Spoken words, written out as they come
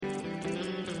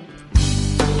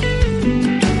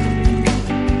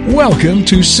Welcome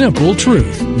to Simple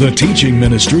Truth, the teaching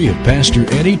ministry of Pastor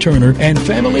Eddie Turner and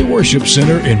Family Worship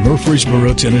Center in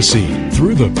Murfreesboro, Tennessee.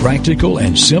 Through the practical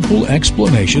and simple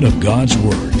explanation of God's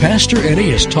Word, Pastor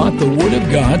Eddie has taught the Word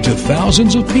of God to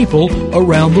thousands of people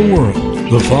around the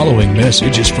world. The following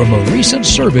message is from a recent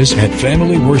service at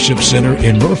Family Worship Center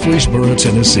in Murfreesboro,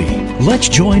 Tennessee. Let's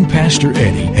join Pastor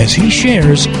Eddie as he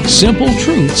shares simple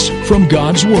truths from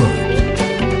God's Word.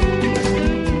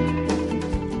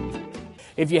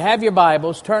 If you have your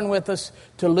Bibles, turn with us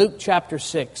to Luke chapter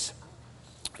 6.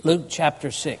 Luke chapter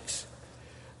 6.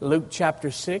 Luke chapter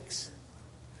 6,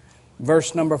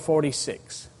 verse number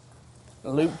 46.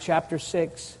 Luke chapter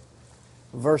 6,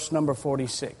 verse number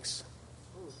 46.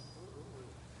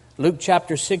 Luke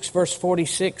chapter 6, verse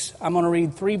 46. I'm going to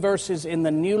read 3 verses in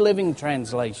the New Living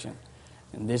Translation.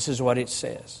 And this is what it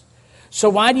says. So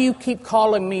why do you keep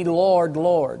calling me Lord,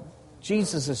 Lord?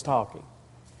 Jesus is talking.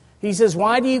 He says,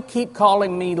 why do you keep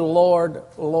calling me Lord,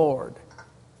 Lord,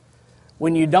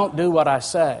 when you don't do what I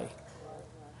say?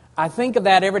 I think of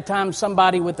that every time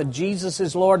somebody with a Jesus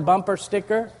is Lord bumper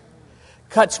sticker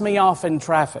cuts me off in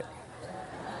traffic.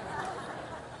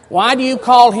 Why do you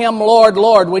call him Lord,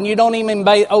 Lord, when you don't even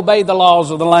obey the laws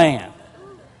of the land?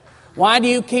 Why do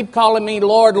you keep calling me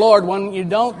Lord, Lord, when you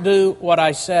don't do what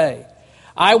I say?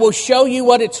 I will show you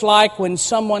what it's like when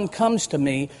someone comes to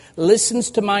me,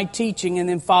 listens to my teaching, and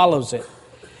then follows it.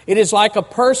 It is like a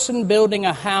person building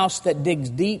a house that digs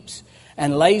deep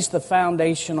and lays the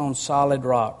foundation on solid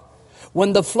rock.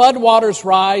 When the floodwaters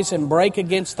rise and break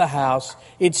against the house,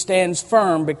 it stands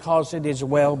firm because it is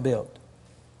well built.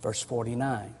 Verse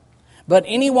 49. But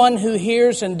anyone who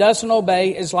hears and doesn't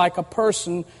obey is like a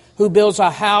person who builds a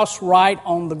house right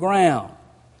on the ground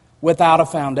without a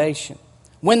foundation.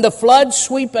 When the floods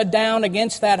sweep down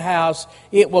against that house,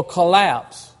 it will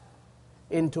collapse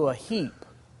into a heap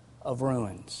of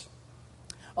ruins.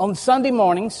 On Sunday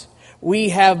mornings, we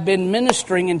have been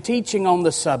ministering and teaching on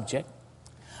the subject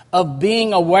of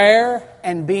being aware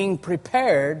and being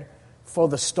prepared for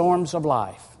the storms of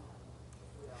life.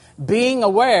 Being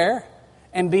aware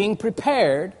and being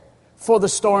prepared for the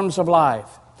storms of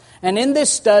life. And in this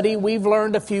study, we've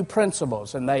learned a few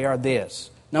principles, and they are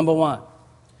this. Number one.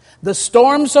 The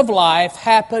storms of life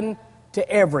happen to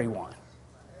everyone.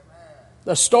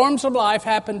 The storms of life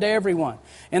happen to everyone.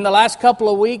 In the last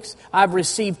couple of weeks, I've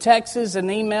received texts and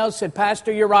emails said,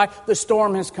 Pastor, you're right, the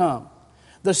storm has come.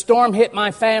 The storm hit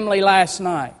my family last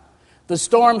night. The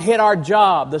storm hit our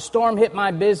job. The storm hit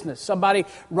my business. Somebody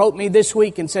wrote me this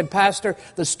week and said, Pastor,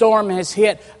 the storm has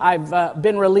hit. I've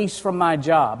been released from my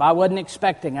job. I wasn't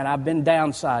expecting it. I've been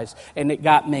downsized, and it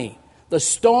got me. The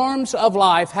storms of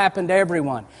life happen to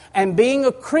everyone. And being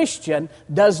a Christian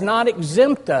does not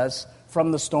exempt us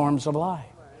from the storms of life.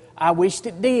 I wished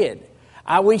it did.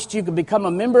 I wished you could become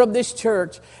a member of this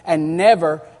church and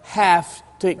never have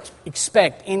to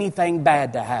expect anything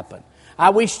bad to happen.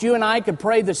 I wished you and I could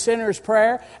pray the sinner's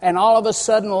prayer and all of a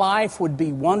sudden life would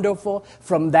be wonderful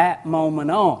from that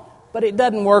moment on. But it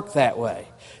doesn't work that way.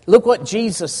 Look what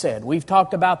Jesus said. We've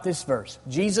talked about this verse.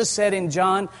 Jesus said in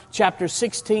John chapter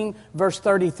 16, verse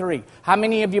 33. How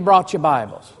many of you brought your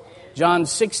Bibles? John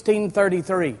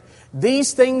 16:33.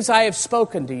 These things I have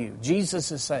spoken to you,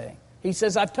 Jesus is saying. He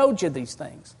says, I've told you these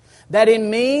things, that in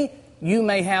me you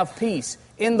may have peace.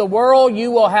 In the world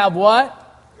you will have what?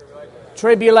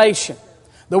 Tribulation.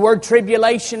 The word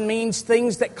tribulation means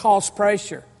things that cause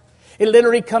pressure. It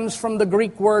literally comes from the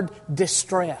Greek word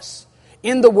distress.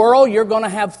 In the world, you're going to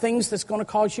have things that's going to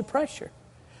cause you pressure.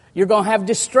 You're going to have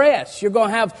distress. You're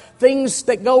going to have things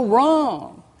that go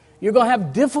wrong. You're going to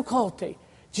have difficulty.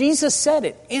 Jesus said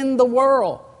it. In the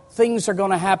world, things are going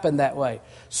to happen that way.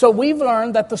 So we've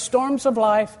learned that the storms of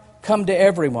life come to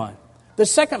everyone. The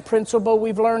second principle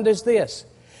we've learned is this.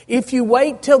 If you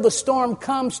wait till the storm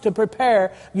comes to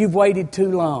prepare, you've waited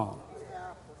too long.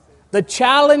 The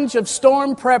challenge of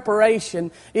storm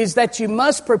preparation is that you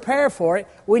must prepare for it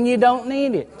when you don't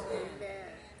need it.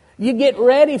 You get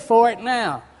ready for it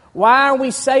now. Why are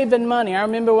we saving money? I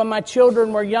remember when my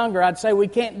children were younger, I'd say, we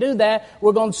can't do that.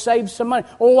 We're going to save some money.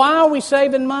 Well, why are we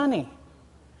saving money?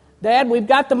 Dad, we've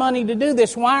got the money to do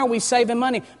this. Why are we saving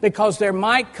money? Because there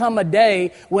might come a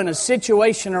day when a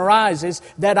situation arises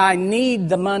that I need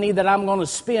the money that I'm going to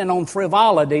spend on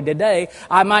frivolity today.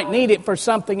 I might need it for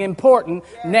something important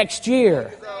next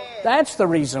year. That's the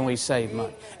reason we save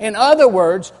money. In other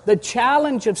words, the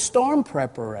challenge of storm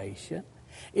preparation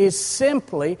is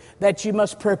simply that you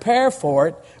must prepare for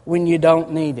it when you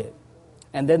don't need it.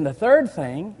 And then the third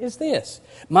thing is this.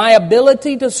 My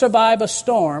ability to survive a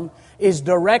storm is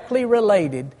directly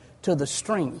related to the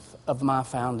strength of my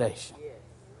foundation.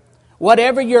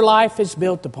 Whatever your life is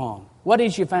built upon, What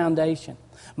is your foundation?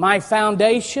 My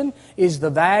foundation is the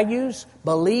values,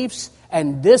 beliefs,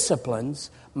 and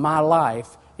disciplines my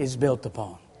life is built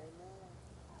upon.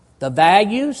 The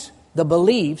values, the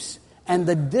beliefs, and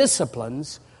the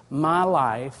disciplines my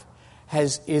life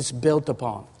is built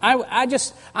upon.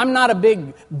 I'm not a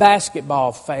big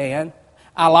basketball fan.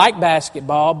 I like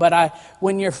basketball, but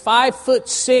when you're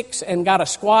 5'6" and got a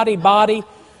squatty body,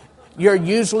 you're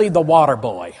usually the water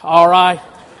boy, all right?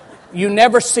 You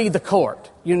never see the court.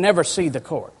 You never see the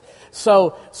court.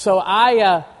 So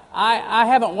I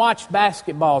haven't watched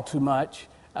basketball too much,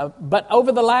 but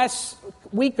over the last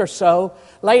week or so,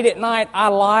 late at night, I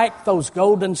like those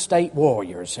Golden State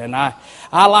Warriors, and I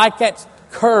like that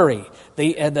Curry.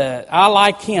 I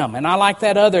like him, and I like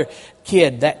that other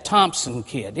kid, that Thompson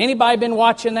kid. Anybody been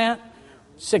watching that?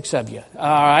 6 of you.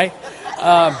 All right.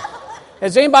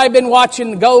 Has anybody been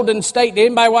watching Golden State? Did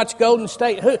anybody watch Golden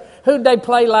State? Who'd they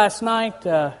play last night?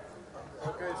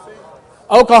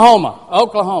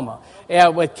 Oklahoma. Yeah,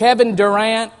 with Kevin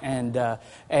Durant and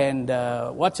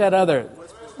what's that other?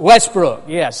 Westbrook.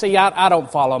 Yeah. See, I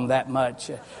don't follow them that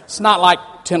much. It's not like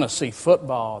Tennessee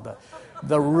football,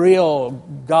 the real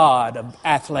god of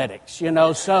athletics, you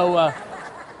know. So,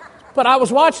 but I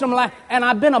was watching them, and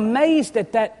I've been amazed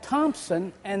at that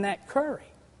Thompson and that Curry.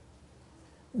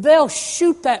 They'll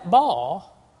shoot that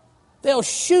ball. They'll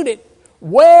shoot it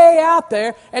way out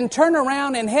there and turn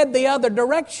around and head the other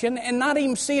direction and not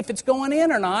even see if it's going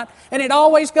in or not. And it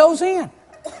always goes in.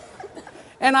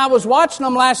 And I was watching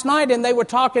them last night, and they were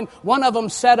talking. One of them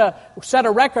set a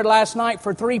record last night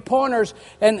for 3-pointers,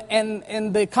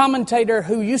 and the commentator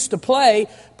who used to play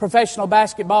professional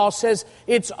basketball says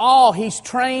he's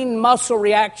trained muscle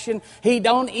reaction. He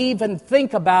don't even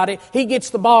think about it. He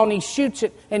gets the ball and he shoots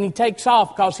it and he takes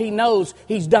off because he knows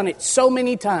he's done it so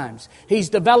many times. He's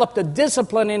developed a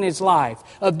discipline in his life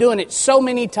of doing it so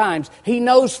many times. He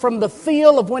knows from the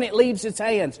feel of when it leaves his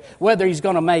hands whether he's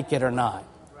going to make it or not.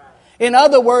 In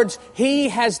other words, he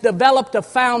has developed a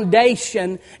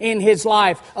foundation in his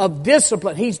life of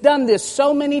discipline. He's done this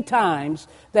so many times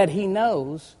that he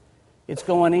knows it's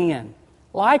going in.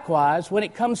 Likewise, when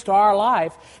it comes to our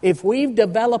life, if we've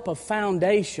developed a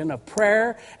foundation of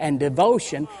prayer and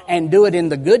devotion and do it in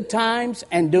the good times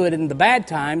and do it in the bad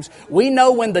times, we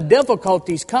know when the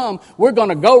difficulties come, we're going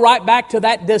to go right back to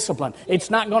that discipline. It's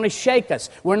not going to shake us.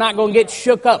 We're not going to get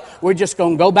shook up. We're just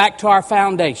going to go back to our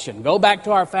foundation. Go back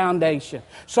to our foundation.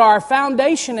 So our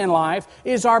foundation in life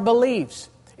is our beliefs.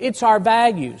 It's our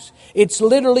values. It's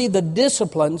literally the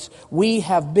disciplines we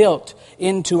have built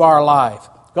into our life.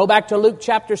 Go back to Luke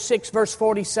chapter 6, verse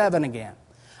 47 again.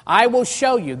 I will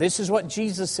show you, this is what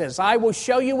Jesus says, I will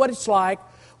show you what it's like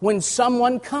when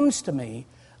someone comes to me,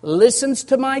 listens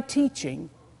to my teaching,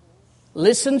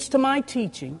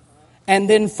 and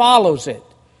then follows it.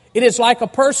 It is like a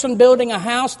person building a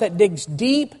house that digs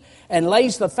deep and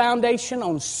lays the foundation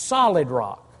on solid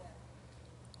rock.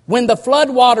 When the flood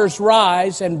waters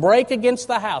rise and break against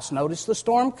the house, notice the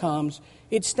storm comes,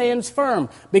 it stands firm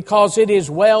because it is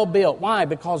well built. Why?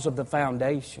 Because of the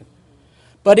foundation.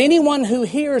 But anyone who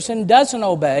hears and doesn't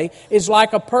obey is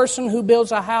like a person who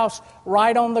builds a house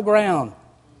right on the ground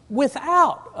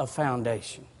without a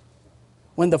foundation.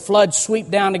 When the floods sweep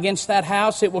down against that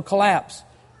house, it will collapse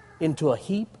into a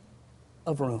heap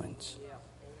of ruins.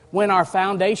 When our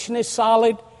foundation is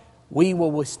solid, we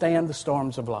will withstand the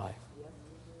storms of life.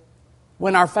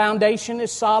 When our foundation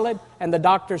is solid and the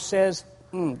doctor says,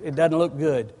 it doesn't look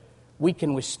good, we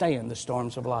can withstand the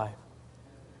storms of life.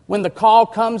 When the call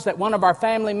comes that one of our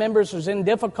family members is in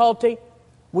difficulty,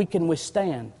 we can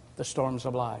withstand the storms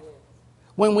of life.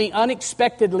 When we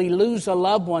unexpectedly lose a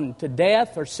loved one to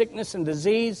death or sickness and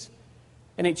disease,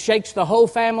 and it shakes the whole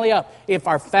family up, if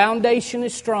our foundation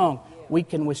is strong, we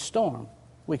can withstand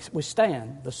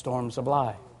the storms of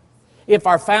life. If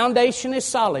our foundation is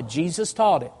solid, Jesus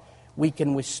taught it, we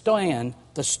can withstand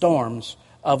the storms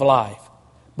of life.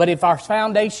 But if our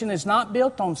foundation is not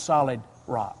built on solid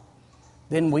rock,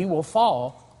 then we will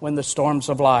fall when the storms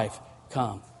of life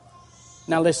come.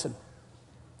 Now listen,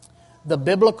 the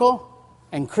biblical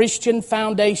and Christian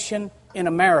foundation in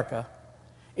America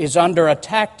is under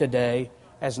attack today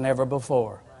as never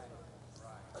before.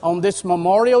 On this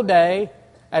Memorial Day,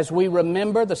 as we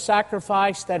remember the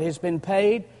sacrifice that has been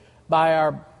paid by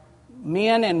our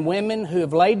men and women who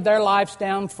have laid their lives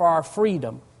down for our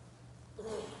freedom,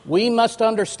 we must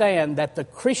understand that the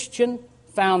Christian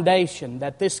foundation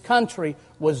that this country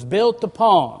was built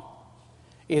upon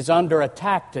is under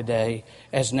attack today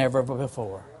as never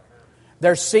before.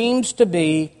 There seems to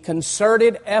be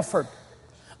concerted effort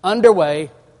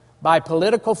underway by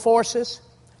political forces,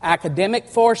 academic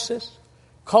forces,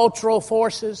 cultural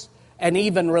forces, and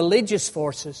even religious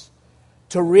forces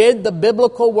to rid the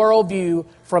biblical worldview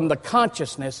from the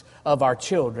consciousness of our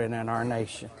children and our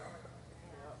nation.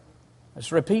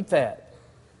 Let's repeat that.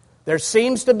 There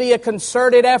seems to be a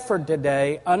concerted effort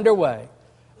today underway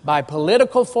by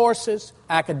political forces,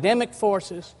 academic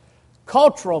forces,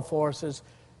 cultural forces,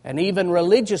 and even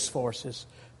religious forces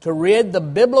to rid the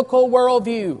biblical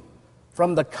worldview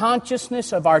from the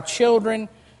consciousness of our children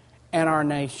and our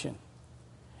nation.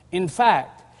 In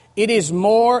fact,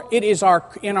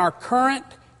 in our current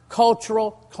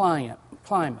cultural climate,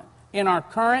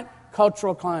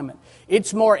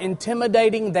 it's more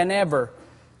intimidating than ever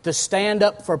to stand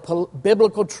up for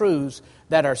biblical truths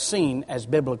that are seen as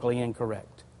biblically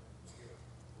incorrect.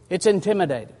 It's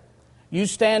intimidating. You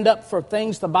stand up for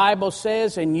things the Bible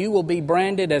says and you will be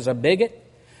branded as a bigot.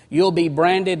 You'll be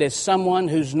branded as someone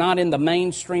who's not in the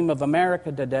mainstream of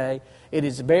America today. It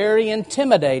is very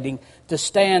intimidating to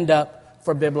stand up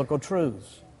for biblical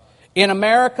truths. In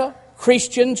America,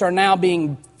 Christians are now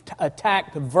being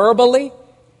attacked verbally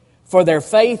for their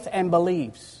faith and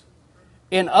beliefs.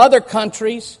 In other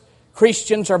countries,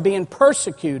 Christians are being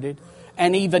persecuted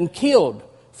and even killed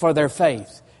for their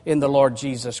faith in the Lord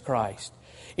Jesus Christ.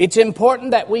 It's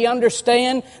important that we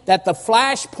understand that the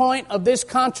flashpoint of this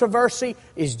controversy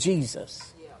is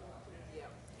Jesus.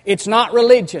 It's not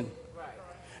religion.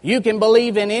 You can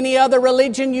believe in any other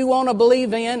religion you want to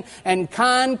believe in, and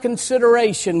kind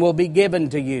consideration will be given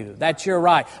to you. That's your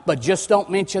right. But just don't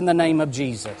mention the name of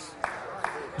Jesus.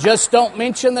 Just don't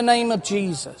mention the name of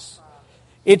Jesus.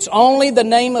 It's only the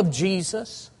name of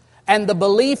Jesus and the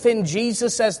belief in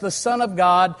Jesus as the Son of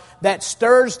God that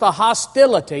stirs the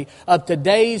hostility of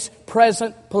today's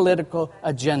present political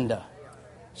agenda.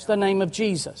 It's the name of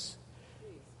Jesus.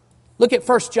 Look at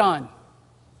 1 John.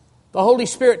 The Holy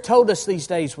Spirit told us these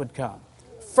days would come.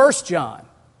 1 John,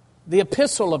 the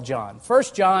epistle of John. 1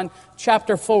 John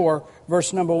chapter 4,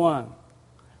 verse number 1.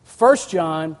 1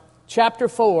 John chapter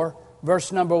 4,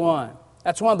 verse number 1.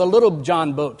 That's one of the little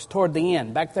John books toward the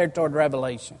end, back there toward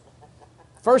Revelation.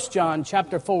 1 John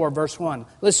chapter 4, verse 1.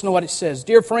 Listen to what it says.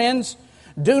 Dear friends,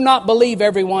 do not believe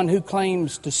everyone who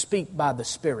claims to speak by the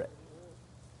Spirit.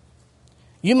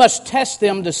 You must test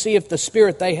them to see if the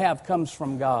Spirit they have comes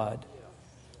from God.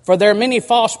 For there are many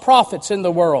false prophets in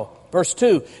the world. Verse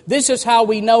 2, this is how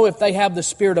we know if they have the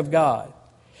Spirit of God.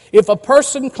 If a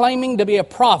person claiming to be a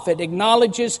prophet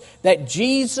acknowledges that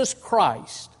Jesus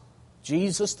Christ,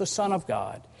 Jesus the Son of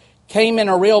God, came in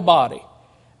a real body,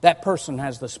 that person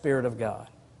has the Spirit of God.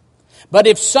 But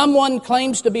if someone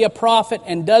claims to be a prophet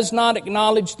and does not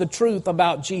acknowledge the truth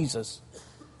about Jesus,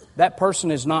 that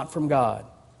person is not from God.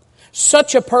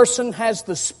 Such a person has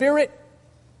the spirit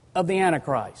of the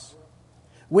Antichrist,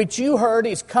 which you heard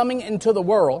is coming into the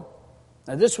world.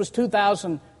 Now, this was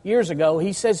 2,000 years ago.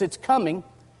 He says it's coming,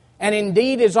 and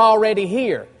indeed is already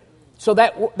here. So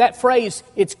that phrase,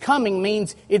 it's coming,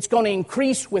 means it's going to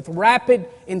increase with rapid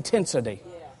intensity.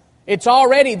 It's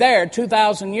already there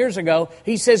 2,000 years ago.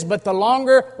 He says, but the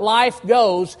longer life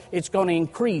goes, it's going to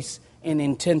increase in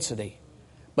intensity.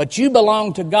 But you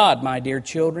belong to God, my dear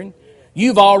children.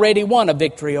 You've already won a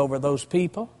victory over those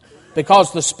people,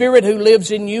 because the Spirit who lives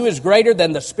in you is greater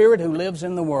than the spirit who lives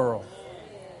in the world.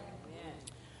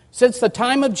 Since the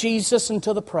time of Jesus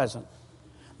until the present,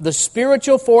 the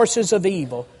spiritual forces of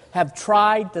evil have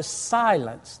tried to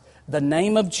silence the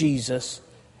name of Jesus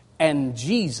and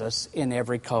Jesus in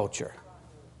every culture.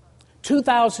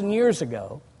 2,000 years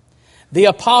ago, the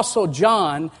Apostle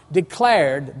John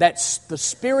declared that the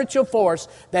spiritual force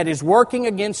that is working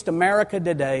against America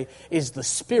today is the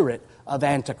spirit of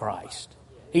Antichrist.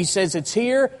 He says it's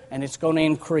here and it's going to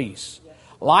increase.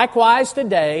 Likewise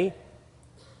today,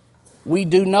 we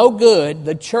do no good.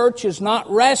 The church is not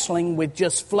wrestling with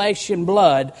just flesh and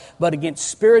blood, but against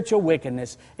spiritual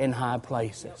wickedness in high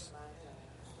places.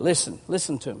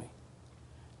 Listen to me.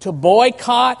 To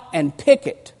boycott and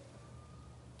picket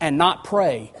and not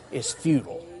pray is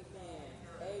futile.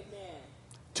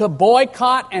 To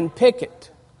boycott and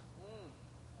picket,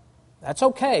 that's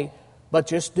okay. But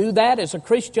just do that as a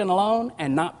Christian alone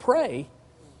and not pray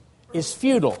is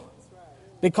futile.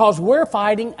 Because we're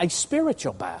fighting a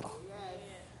spiritual battle.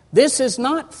 This is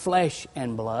not flesh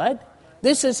and blood.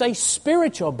 This is a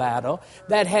spiritual battle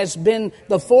that has been,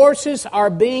 the forces are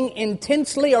being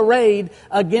intensely arrayed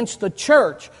against the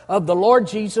church of the Lord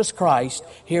Jesus Christ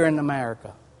here in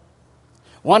America.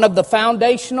 One of the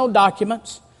foundational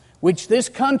documents which this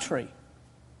country,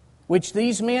 which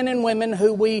these men and women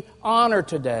who we honor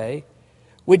today,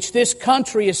 which this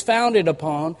country is founded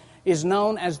upon, is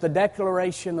known as the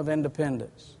Declaration of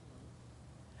Independence.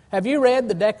 Have you read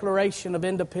the Declaration of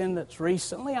Independence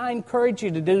recently? I encourage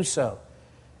you to do so.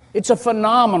 It's a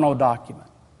phenomenal document.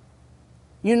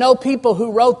 You know, people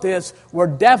who wrote this were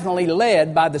definitely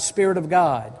led by the Spirit of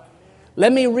God.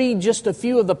 Let me read just a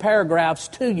few of the paragraphs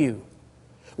to you.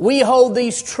 We hold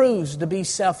these truths to be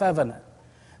self-evident,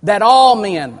 that all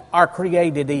men are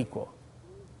created equal,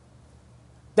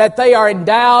 that they are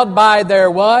endowed by their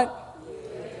what?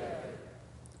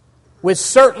 With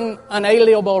certain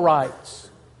unalienable rights,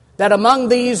 that among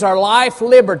these are life,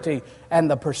 liberty, and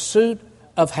the pursuit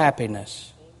of happiness.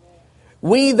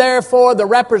 We, therefore, the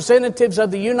representatives of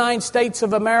the United States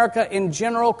of America in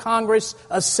General Congress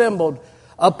assembled,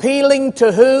 appealing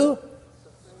to who?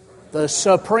 The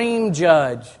Supreme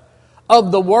Judge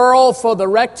of the world for the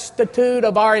rectitude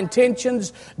of our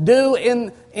intentions, do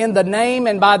in the name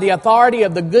and by the authority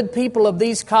of the good people of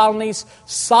these colonies,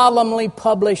 solemnly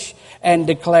publish and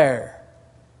declare.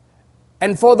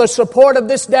 And for the support of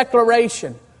this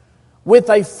declaration, with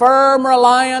a firm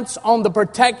reliance on the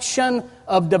protection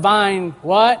of divine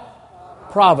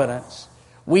what? Providence.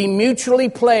 We mutually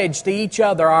pledge to each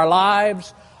other our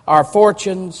lives, our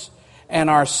fortunes, and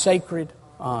our sacred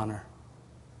honor.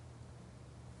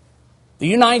 The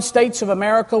United States of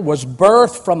America was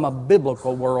birthed from a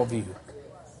biblical worldview.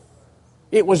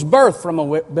 It was birthed from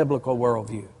a biblical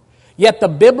worldview. Yet the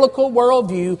biblical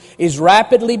worldview is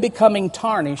rapidly becoming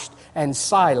tarnished and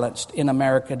silenced in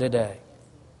America today.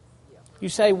 You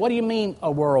say, what do you mean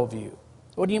a worldview?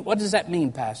 What does that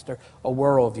mean, Pastor? A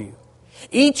worldview.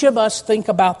 Each of us think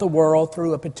about the world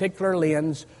through a particular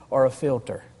lens or a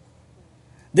filter.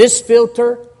 This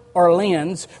filter or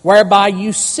lens whereby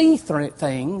you see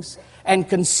things and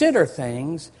consider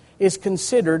things is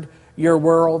considered your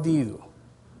worldview.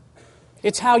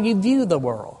 It's how you view the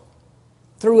world,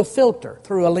 through a filter,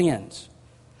 through a lens.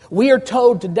 We are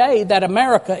told today that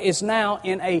America is now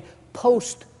in a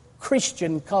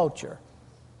post-Christian culture.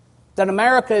 That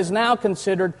America is now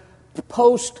considered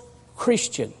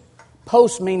post-Christian.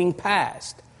 Post meaning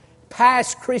past.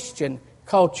 Past Christian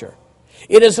culture.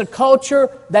 It is a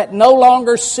culture that no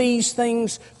longer sees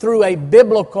things through a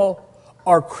biblical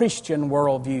or Christian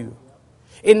worldview.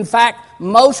 In fact,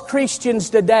 most Christians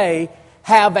today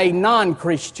have a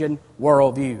non-Christian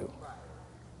worldview.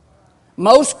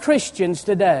 Most Christians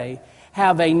today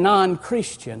have a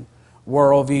non-Christian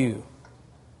worldview.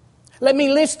 Let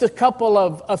me list a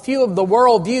few of the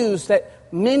worldviews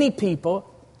that many people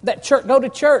that go to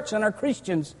church and are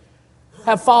Christians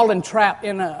have fallen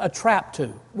in a trap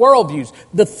to. Worldviews,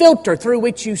 the filter through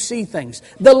which you see things,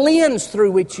 the lens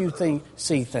through which you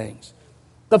see things.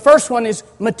 The first one is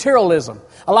materialism.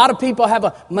 A lot of people have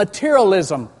a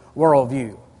materialism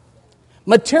worldview.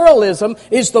 Materialism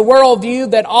is the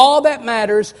worldview that all that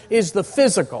matters is the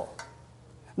physical,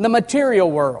 the material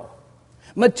world.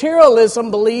 Materialism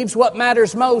believes what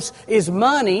matters most is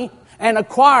money and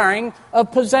acquiring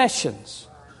of possessions.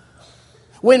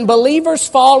 When believers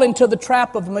fall into the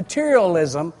trap of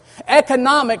materialism,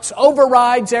 economics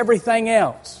overrides everything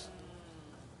else.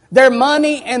 Their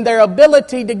money and their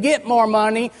ability to get more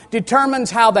money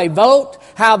determines how they vote,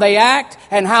 how they act,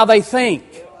 and how they think.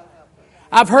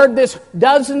 I've heard this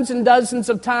dozens and dozens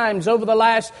of times over the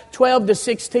last 12 to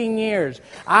 16 years.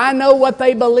 I know what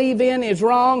they believe in is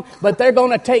wrong, but they're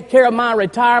going to take care of my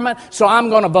retirement, so I'm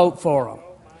going to vote for them.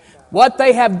 What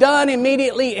they have done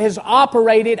immediately is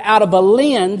operated out of a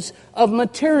lens of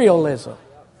materialism.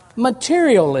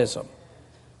 Materialism.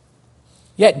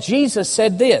 Yet Jesus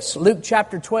said this, Luke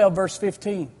chapter 12, verse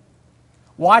 15.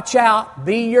 Watch out,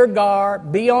 be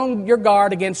on your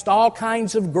guard against all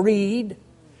kinds of greed.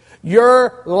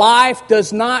 Your life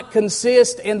does not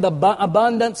consist in the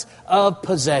abundance of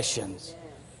possessions.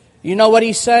 You know what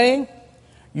he's saying?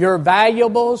 Your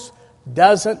valuables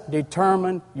doesn't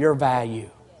determine your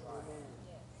value.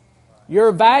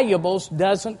 Your valuables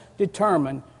doesn't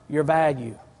determine your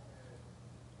value.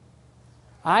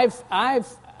 We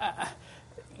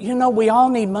all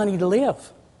need money to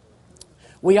live.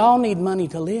 We all need money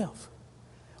to live.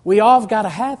 We all have got to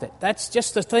have it. That's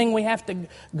just the thing we have to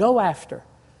go after.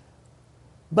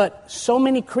 But so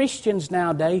many Christians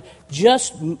nowadays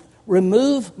just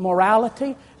remove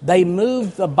morality. They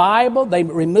move the Bible. They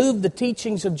remove the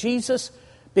teachings of Jesus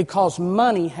because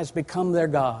money has become their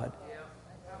God.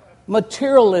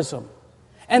 Materialism.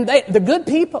 And the good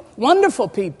people, wonderful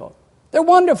people. They're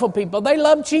wonderful people. They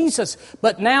love Jesus.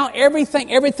 But now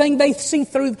everything they see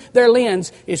through their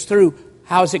lens is through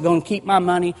how is it going to keep my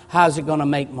money? How is it going to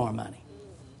make more money?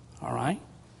 All right?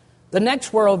 The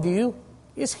next worldview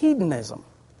is hedonism.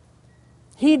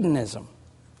 Hedonism.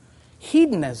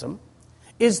 Hedonism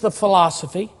is the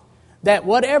philosophy that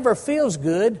whatever feels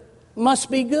good must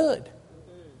be good.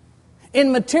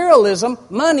 In materialism,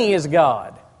 money is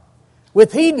God.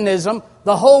 With hedonism,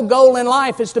 the whole goal in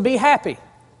life is to be happy,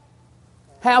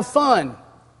 have fun,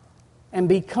 and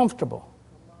be comfortable.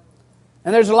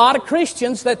 And there's a lot of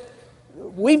Christians that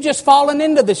we've just fallen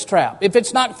into this trap. If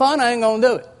it's not fun, I ain't going to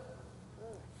do it.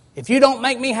 If you don't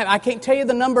make me happy, I can't tell you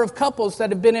the number of couples that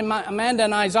have been in Amanda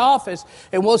and I's office,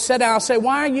 and we'll sit down and say,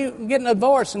 why are you getting a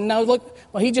divorce? And no, look,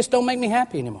 well, he just don't make me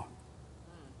happy anymore.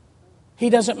 He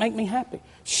doesn't make me happy.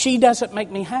 She doesn't make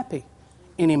me happy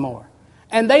anymore.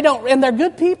 And they're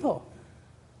good people.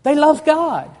 They love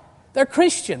God. They're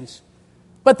Christians.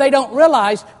 But they don't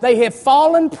realize they have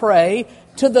fallen prey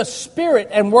to the spirit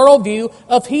and worldview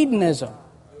of hedonism.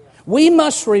 We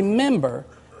must remember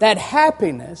that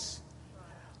happiness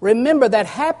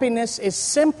is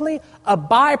simply a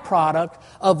byproduct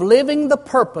of living the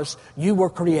purpose you were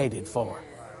created for.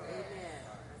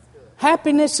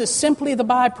 Happiness is simply the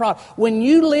byproduct. When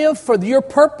you live for your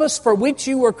purpose for which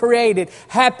you were created,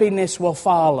 happiness will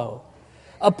follow.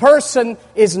 A person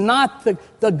is not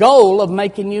the goal of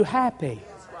making you happy.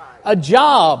 A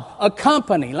job, a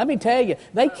company, let me tell you,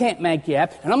 they can't make you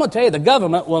happy. And I'm going to tell you, the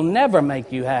government will never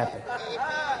make you happy.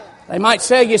 They might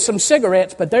sell you some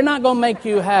cigarettes, but they're not going to make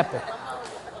you happy.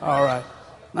 All right.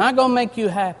 Not going to make you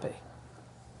happy.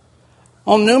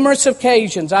 On numerous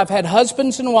occasions, I've had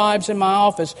husbands and wives in my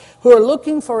office who are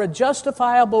looking for a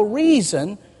justifiable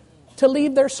reason to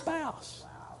leave their spouse.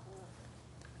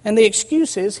 And the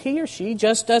excuse is he or she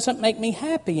just doesn't make me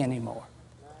happy anymore.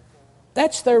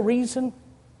 That's their reason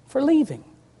for leaving.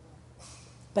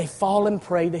 They fall and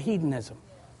prey to hedonism.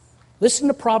 Listen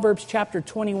to Proverbs chapter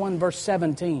 21, verse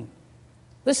 17.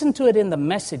 Listen to it in the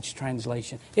Message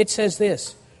translation. It says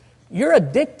this, you're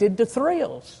addicted to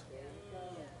thrills.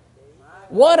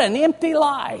 What an empty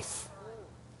life.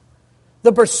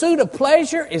 The pursuit of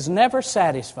pleasure is never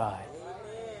satisfied.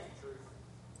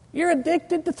 You're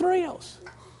addicted to thrills.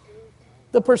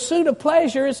 The pursuit of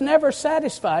pleasure is never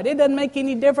satisfied. It doesn't make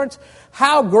any difference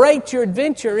how great your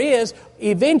adventure is.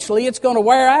 Eventually it's going to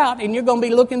wear out and you're going to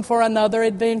be looking for another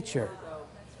adventure.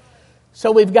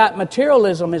 So we've got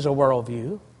materialism is a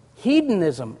worldview.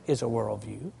 Hedonism is a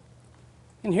worldview.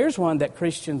 And here's one that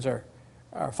Christians are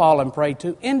falling prey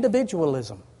to.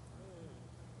 Individualism.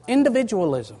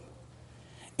 Individualism.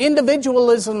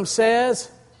 Individualism says,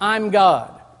 I'm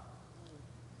God.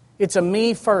 It's a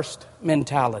me first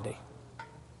mentality.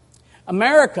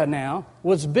 America now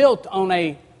was built on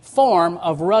a form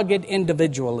of rugged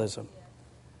individualism,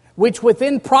 which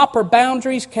within proper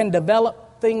boundaries can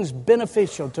develop things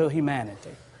beneficial to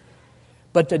humanity.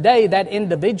 But today that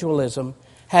individualism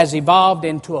has evolved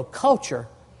into a culture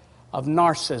of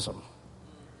narcissism.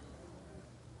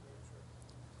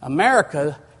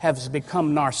 America has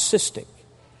become narcissistic.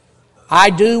 I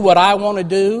do what I want to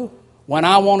do when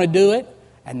I want to do it,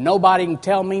 and nobody can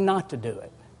tell me not to do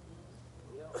it.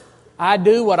 I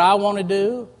do what I want to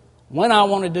do when I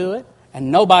want to do it,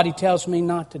 and nobody tells me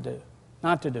not to do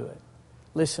it.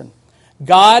 Listen,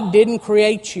 God didn't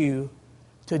create you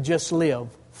to just live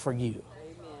for you.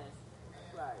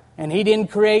 And He didn't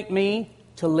create me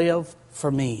to live for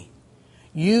me.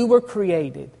 You were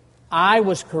created. I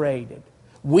was created.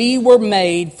 We were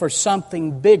made for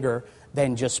something bigger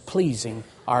than just pleasing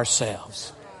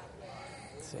ourselves.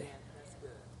 See?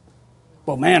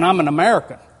 Well, man, I'm an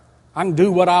American. I can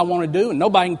do what I want to do, and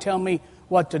nobody can tell me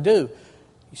what to do.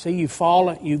 You see,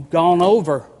 you've gone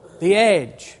over the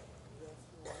edge.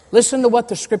 Listen to what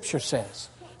the Scripture says.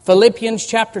 Philippians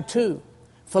chapter 2.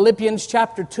 Philippians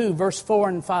chapter 2, verse 4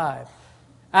 and 5.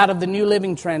 Out of the New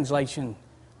Living Translation.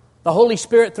 The Holy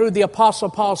Spirit, through the Apostle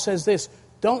Paul, says this,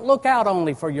 don't look out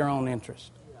only for your own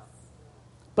interest,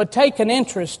 but take an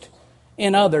interest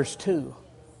in others too.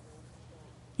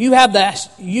 You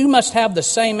must have the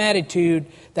same attitude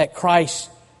that Christ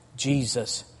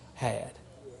Jesus had.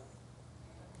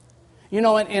 You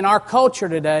know, in our culture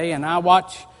today, and I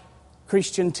watch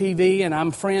Christian TV, and I'm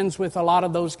friends with a lot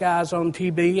of those guys on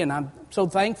TV, and I'm so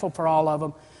thankful for all of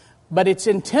them. But it's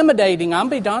intimidating. I'm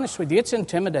being honest with you, it's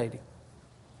intimidating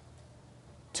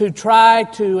to try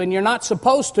to, and you're not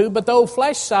supposed to, but the old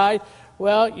flesh side,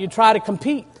 well, you try to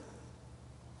compete.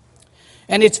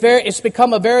 And it's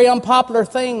become a very unpopular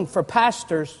thing for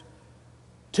pastors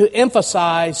to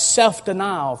emphasize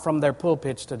self-denial from their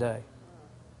pulpits today.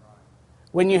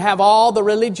 When you have all the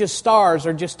religious stars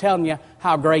are just telling you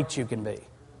how great you can be.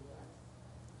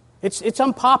 It's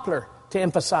unpopular to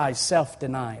emphasize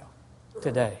self-denial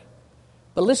today.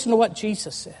 But listen to what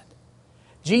Jesus said.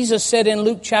 Jesus said in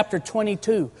Luke chapter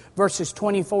 22, verses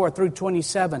 24 through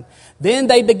 27, then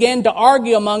they began to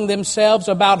argue among themselves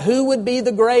about who would be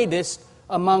the greatest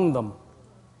among them,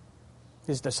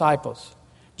 His disciples.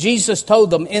 Jesus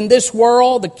told them, in this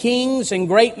world, the kings and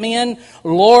great men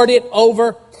lord it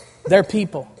over their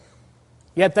people.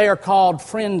 Yet they are called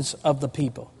friends of the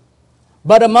people.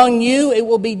 But among you, it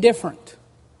will be different.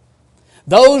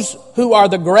 Those who are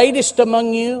the greatest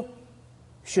among you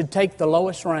should take the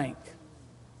lowest rank,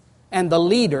 and the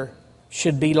leader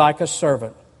should be like a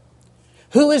servant.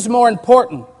 Who is more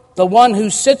important, the one who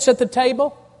sits at the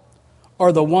table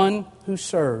or the one who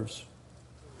serves?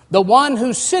 The one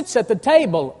who sits at the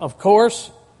table, of course,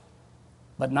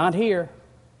 but not here,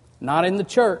 not in the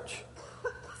church.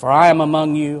 For I am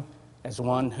among you as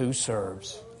one who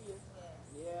serves.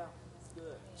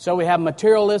 So we have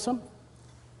materialism,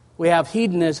 we have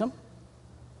hedonism,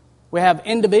 we have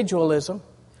individualism,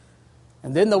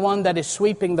 and then the one that is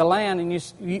sweeping the land.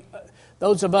 And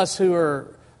those of us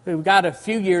who've got a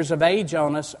few years of age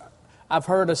on us, I've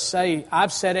heard us say,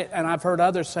 I've said it and I've heard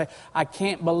others say, I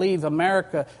can't believe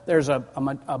America. There's a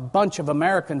bunch of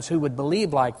Americans who would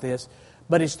believe like this,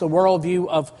 but it's the worldview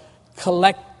of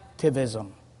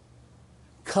collectivism.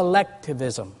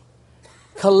 Collectivism.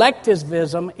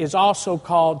 Collectivism is also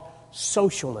called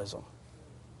socialism.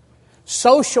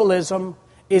 Socialism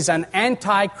is an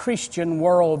anti-Christian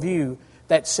worldview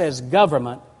that says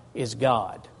government is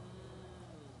God.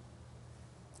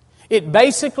 It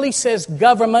basically says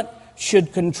government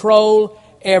should control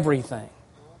everything.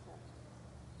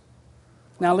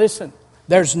 Now listen,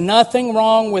 there's nothing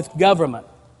wrong with government.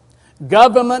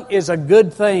 Government is a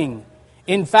good thing.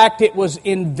 In fact, it was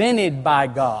invented by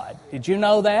God. Did you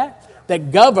know that?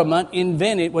 That government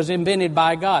was invented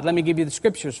by God. Let me give you the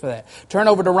scriptures for that. Turn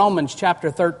over to Romans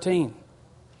chapter 13.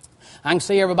 I can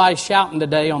see everybody shouting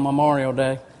today on Memorial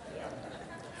Day.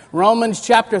 Romans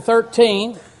chapter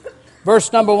 13,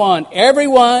 verse number 1.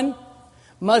 Everyone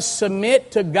must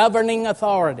submit to governing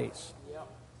authorities.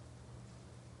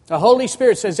 The Holy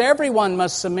Spirit says everyone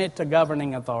must submit to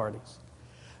governing authorities.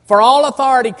 For all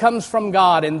authority comes from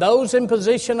God, and those in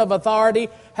position of authority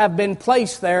have been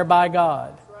placed there by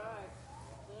God.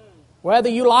 Whether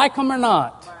you like them or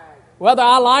not. Whether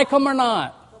I like them or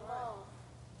not.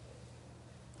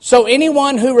 So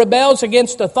anyone who rebels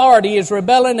against authority is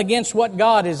rebelling against what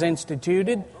God has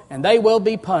instituted, and they will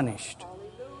be punished.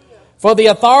 For the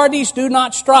authorities do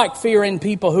not strike fear in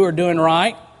people who are doing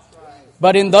right,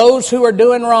 but in those who are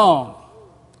doing wrong.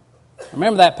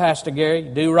 Remember that, Pastor Gary.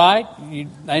 Do right,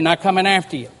 they're not coming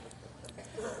after you.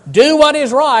 Do what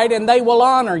is right, and they will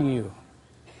honor you.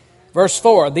 Verse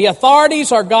 4, the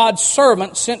authorities are God's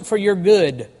servants sent for your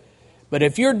good. But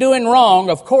if you're doing wrong,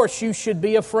 of course you should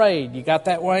be afraid. You got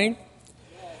that, Wayne?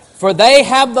 For they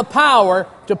have the power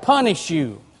to punish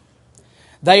you.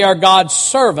 They are God's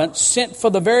servants sent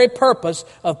for the very purpose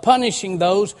of punishing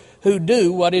those who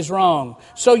do what is wrong.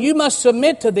 So you must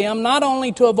submit to them not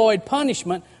only to avoid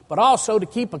punishment, but also to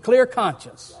keep a clear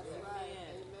conscience.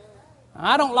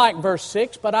 I don't like verse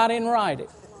 6, but I didn't write it.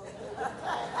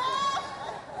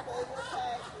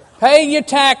 Pay your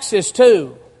taxes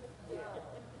too,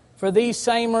 for these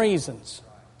same reasons.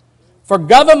 For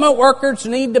government workers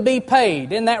need to be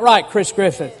paid. Isn't that right, Chris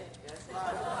Griffith?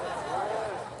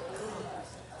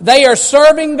 They are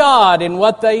serving God in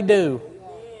what they do.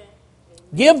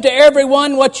 Give to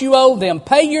everyone what you owe them.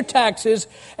 Pay your taxes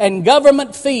and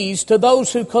government fees to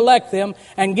those who collect them,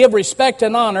 and give respect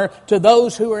and honor to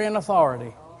those who are in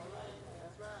authority.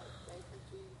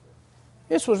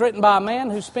 This was written by a man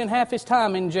who spent half his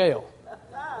time in jail.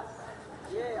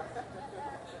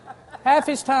 Half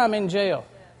his time in jail.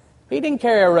 He didn't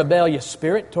carry a rebellious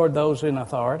spirit toward those in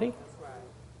authority.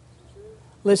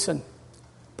 Listen,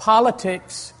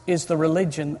 politics is the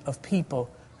religion of people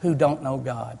who don't know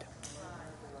God.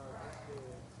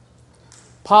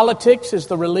 Politics is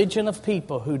the religion of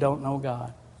people who don't know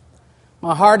God.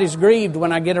 My heart is grieved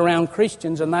when I get around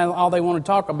Christians and all they want to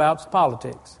talk about is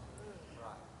politics.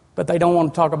 But they don't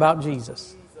want to talk about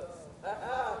Jesus.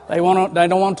 They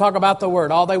don't want to talk about the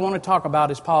Word. All they want to talk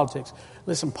about is politics.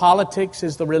 Listen, politics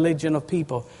is the religion of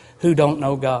people who don't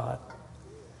know God.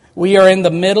 We are in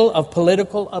the middle of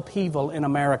political upheaval in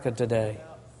America today.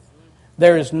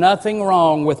 There is nothing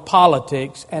wrong with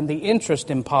politics and the interest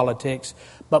in politics,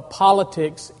 but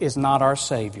politics is not our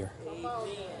Savior.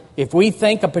 If we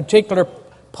think a particular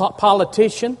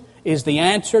politician is the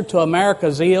answer to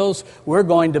America's ills, we're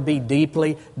going to be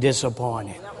deeply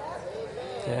disappointed.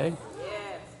 Okay?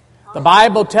 The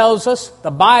Bible tells us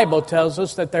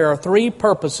that there are three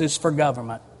purposes for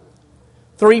government.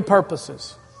 Three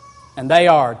purposes. And they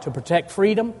are to protect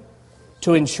freedom,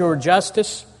 to ensure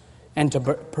justice, and to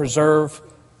preserve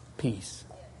peace.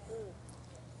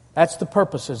 That's the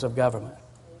purposes of government.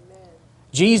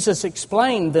 Jesus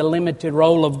explained the limited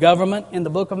role of government in the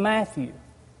book of Matthew.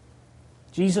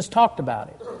 Jesus talked about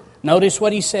it. Notice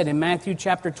what He said in Matthew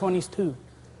chapter 22.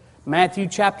 Matthew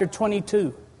chapter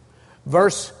 22,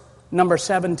 verse number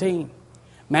 17.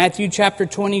 Matthew chapter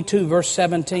 22, verse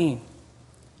 17.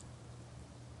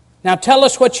 Now tell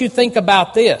us what you think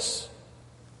about this.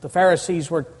 The Pharisees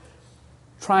were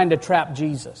trying to trap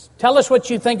Jesus. Tell us what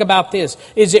you think about this.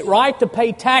 Is it right to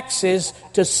pay taxes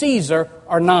to Caesar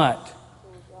or not?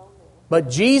 But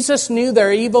Jesus knew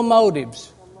their evil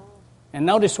motives. And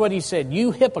notice what He said.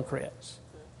 You hypocrites.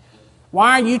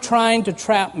 Why are you trying to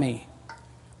trap me?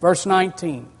 Verse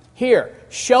 19. Here,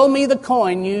 show me the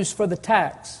coin used for the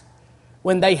tax.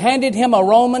 When they handed Him a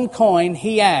Roman coin,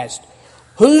 He asked,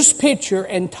 whose picture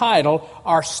and title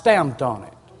are stamped on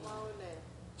it?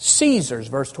 Caesar's,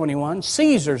 verse 21.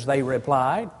 Caesar's, they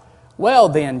replied. Well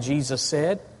then, Jesus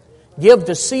said, give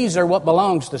to Caesar what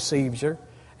belongs to Caesar,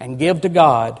 and give to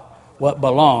God what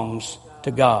belongs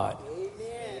to God.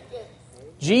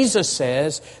 Jesus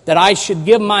says that I should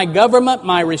give my government,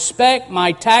 my respect,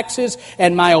 my taxes,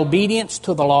 and my obedience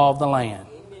to the law of the land.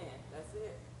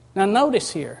 Now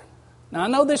notice here. Now I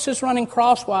know this is running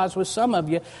crosswise with some of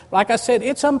you. Like I said,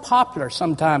 it's unpopular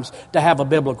sometimes to have a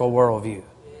biblical worldview.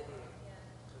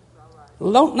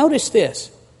 Notice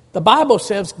this. The Bible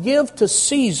says, give to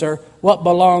Caesar what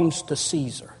belongs to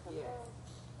Caesar.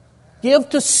 Give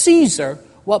to Caesar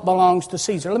what belongs to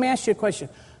Caesar. Let me ask you a question.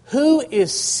 Who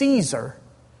is Caesar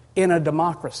in a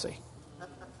democracy?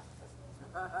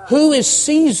 Who is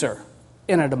Caesar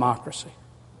in a democracy?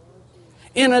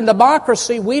 In a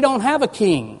democracy, we don't have a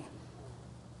king.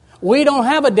 We don't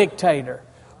have a dictator.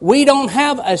 We don't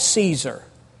have a Caesar.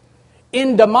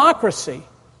 In democracy,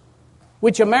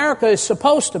 which America is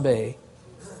supposed to be,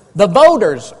 the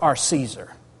voters are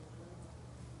Caesar.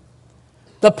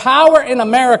 The power in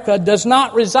America does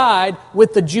not reside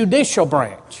with the judicial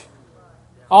branch,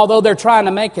 although they're trying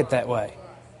to make it that way.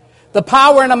 The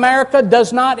power in America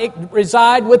does not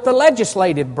reside with the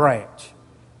legislative branch,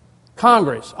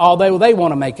 Congress, although they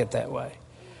want to make it that way.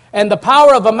 And the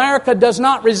power of America does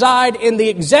not reside in the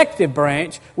executive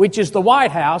branch, which is the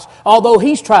White House, although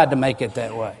he's tried to make it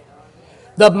that way.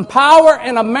 The power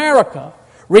in America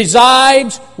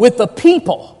resides with the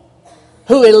people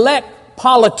who elect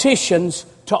politicians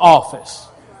to office.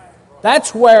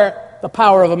 That's where the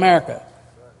power of America.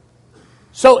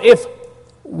 So if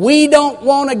we don't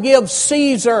want to give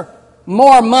Caesar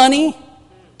more money,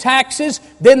 taxes,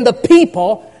 then the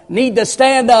people need to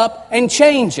stand up and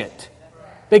change it.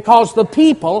 Because the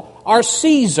people are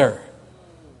Caesar.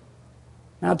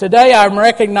 Now today I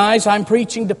recognize I'm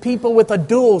preaching to people with a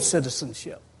dual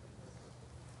citizenship.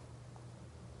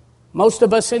 Most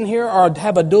of us in here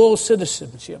have a dual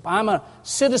citizenship. I'm a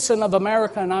citizen of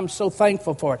America and I'm so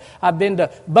thankful for it. I've been to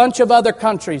a bunch of other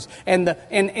countries and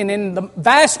in the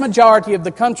vast majority of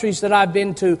the countries that I've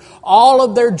been to, all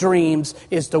of their dreams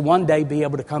is to one day be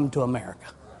able to come to America.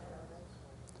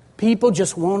 People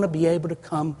just want to be able to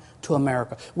come to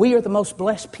America. We are the most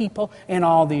blessed people in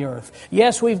all the earth.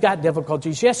 Yes, we've got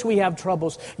difficulties. Yes, we have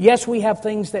troubles. Yes, we have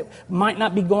things that might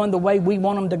not be going the way we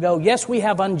want them to go. Yes, we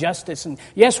have injustice. And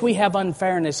yes, we have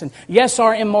unfairness. And yes,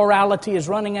 our immorality is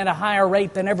running at a higher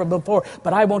rate than ever before.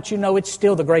 But I want you to know it's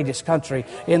still the greatest country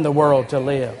in the world to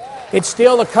live. It's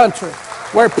still the country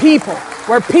where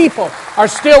people are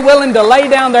still willing to lay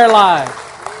down their lives.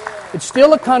 It's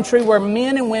still a country where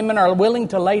men and women are willing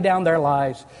to lay down their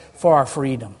lives for our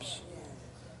freedoms.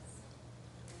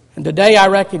 And today I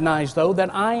recognize, though,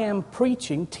 that I am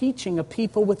teaching a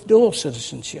people with dual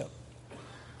citizenship.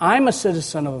 I'm a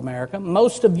citizen of America.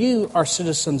 Most of you are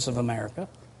citizens of America.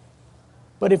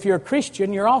 But if you're a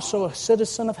Christian, you're also a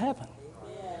citizen of heaven.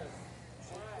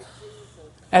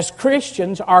 As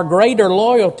Christians, our greater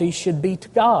loyalty should be to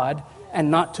God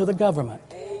and not to the government.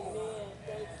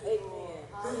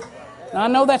 Now, I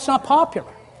know that's not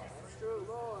popular,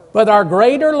 but our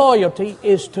greater loyalty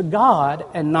is to God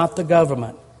and not the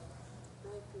government.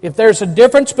 If there's a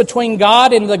difference between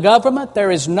God and the government, there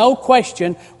is no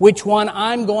question which one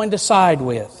I'm going to side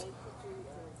with.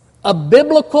 A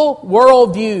biblical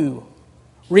worldview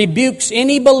rebukes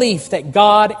any belief that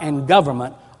God and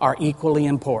government are equally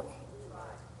important.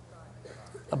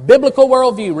 A biblical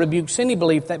worldview rebukes any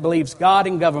belief that believes God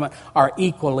and government are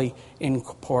equally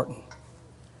important.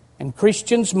 And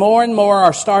Christians more and more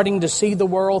are starting to see the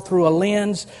world through a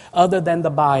lens other than the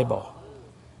Bible.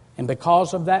 And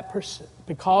because of that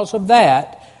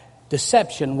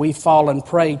deception, we've fallen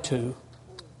prey to.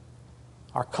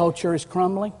 Our culture is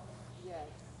crumbling.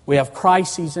 We have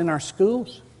crises in our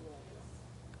schools,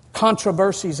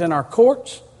 controversies in our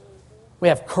courts. We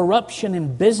have corruption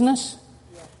in business,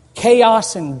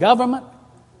 chaos in government,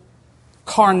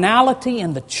 carnality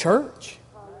in the church.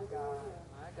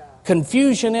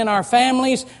 confusion in our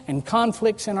families, and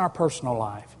conflicts in our personal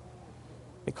life.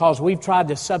 Because we've tried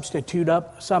to substitute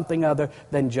up something other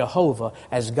than Jehovah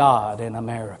as God in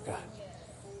America.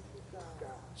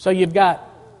 So you've got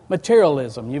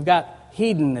materialism, you've got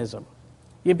hedonism,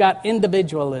 you've got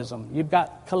individualism, you've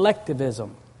got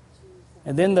collectivism.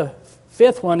 And then the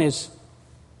fifth one is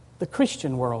the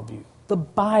Christian worldview, the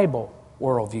Bible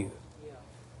worldview.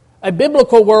 A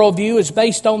biblical worldview is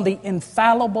based on the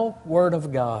infallible Word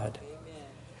of God.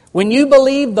 When you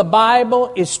believe the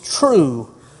Bible is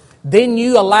true, then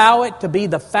you allow it to be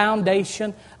the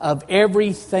foundation of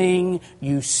everything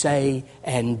you say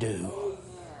and do.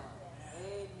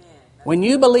 When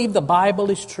you believe the Bible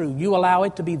is true, you allow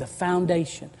it to be the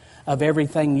foundation of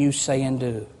everything you say and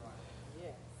do.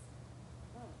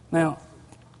 Now,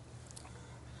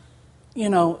 you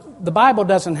know, the Bible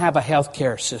doesn't have a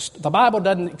healthcare system. The Bible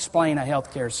doesn't explain a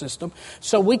healthcare system,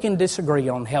 so we can disagree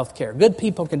on healthcare. Good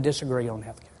people can disagree on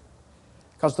healthcare.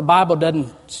 Because the Bible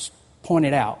doesn't point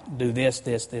it out. Do this,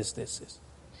 this, this, this, this.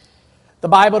 The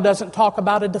Bible doesn't talk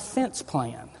about a defense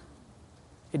plan.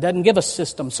 It doesn't give a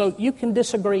system. So you can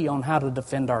disagree on how to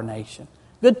defend our nation.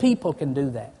 Good people can do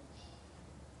that.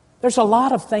 There's a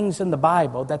lot of things in the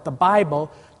Bible that the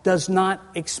Bible does not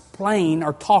explain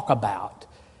or talk about.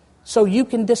 So you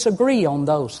can disagree on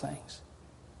those things.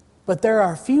 But there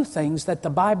are a few things that the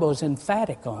Bible is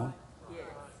emphatic on.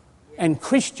 And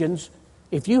Christians,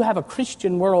 if you have a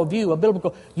Christian worldview, a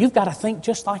biblical, you've got to think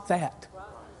just like that.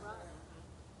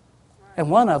 And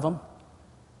one of them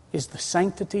is the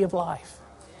sanctity of life.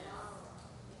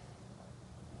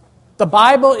 The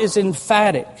Bible is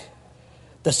emphatic.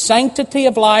 The sanctity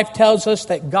of life tells us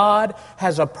that God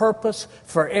has a purpose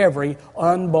for every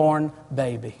unborn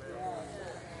baby.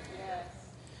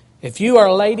 If you are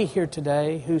a lady here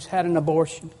today who's had an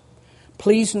abortion,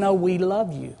 please know we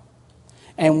love you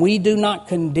and we do not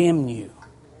condemn you.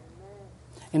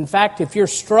 In fact, if you're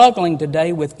struggling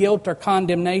today with guilt or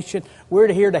condemnation,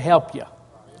 we're here to help you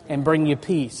and bring you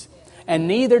peace. And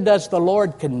neither does the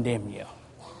Lord condemn you.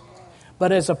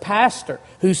 But as a pastor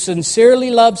who sincerely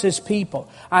loves his people,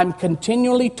 I'm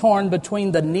continually torn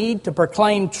between the need to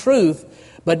proclaim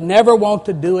truth, but never want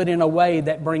to do it in a way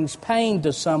that brings pain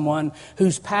to someone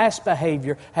whose past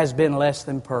behavior has been less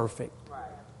than perfect.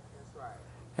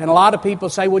 And a lot of people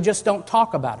say, well, just don't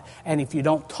talk about it. And if you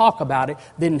don't talk about it,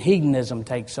 then hedonism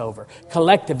takes over.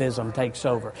 Collectivism takes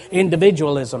over.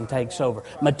 Individualism takes over.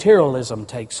 Materialism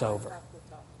takes over.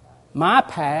 My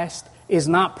past is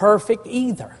not perfect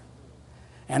either.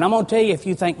 And I'm going to tell you, if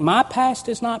you think my past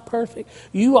is not perfect,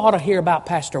 you ought to hear about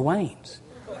Pastor Wayne's.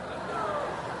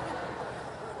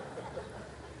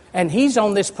 And he's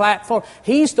on this platform.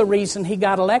 He's the reason he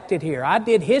got elected here. I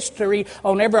did history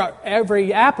on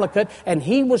every applicant, and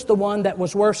he was the one that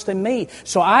was worse than me.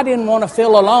 So I didn't want to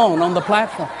feel alone on the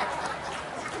platform.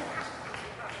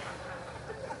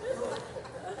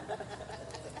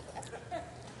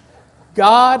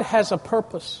 God has a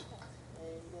purpose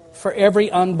for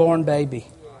every unborn baby.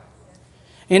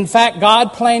 In fact,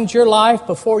 God planned your life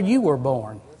before you were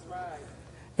born.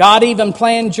 God even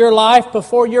planned your life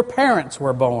before your parents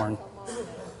were born.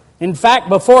 In fact,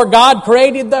 before God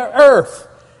created the earth,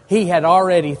 He had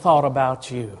already thought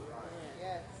about you.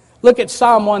 Look at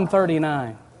Psalm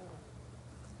 139.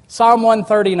 Psalm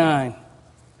 139,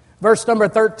 verse number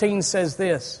 13 says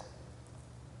this.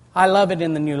 I love it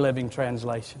in the New Living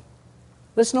Translation.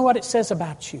 Listen to what it says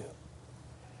about you.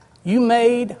 You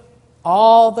made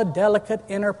all the delicate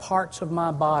inner parts of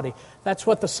my body. That's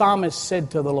what the psalmist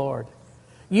said to the Lord.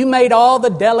 You made all the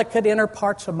delicate inner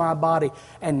parts of my body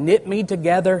and knit me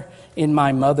together in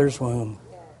my mother's womb.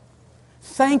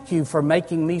 Thank you for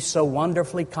making me so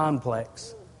wonderfully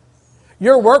complex.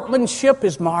 Your workmanship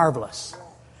is marvelous.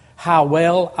 How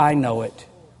well I know it.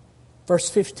 Verse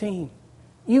 15.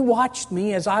 You watched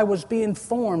me as I was being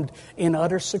formed in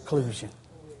utter seclusion.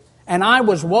 And I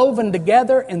was woven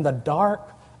together in the dark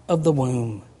of the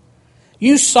womb.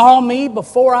 You saw me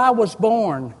before I was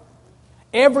born.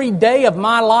 Every day of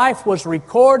my life was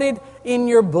recorded in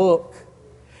your book.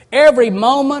 Every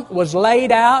moment was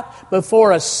laid out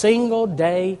before a single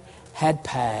day had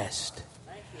passed.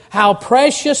 How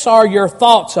precious are your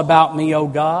thoughts about me, O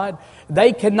God.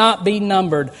 They cannot be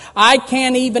numbered. I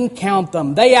can't even count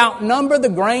them. They outnumber the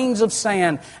grains of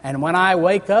sand. And when I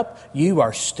wake up, you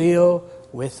are still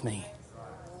with me.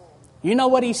 You know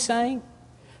what he's saying?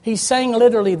 He's saying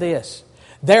literally this.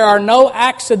 There are no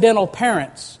accidental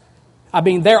parents.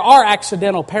 There are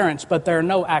accidental parents, but there are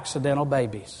no accidental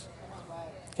babies.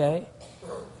 Okay?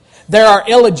 There are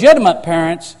illegitimate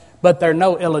parents, but there are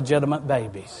no illegitimate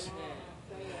babies.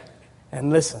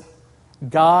 And listen,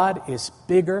 God is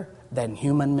bigger than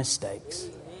human mistakes.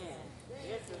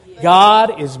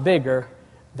 God is bigger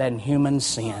than human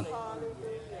sin.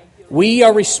 We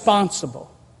are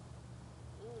responsible,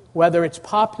 whether it's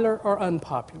popular or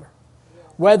unpopular,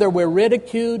 whether we're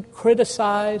ridiculed,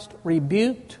 criticized,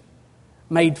 rebuked,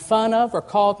 made fun of, or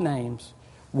called names.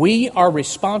 We are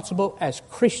responsible as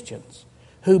Christians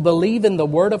who believe in the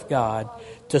Word of God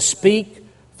to speak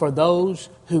for those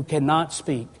who cannot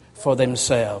speak for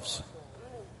themselves.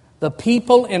 The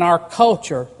people in our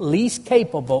culture least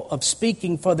capable of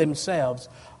speaking for themselves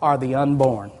are the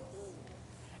unborn.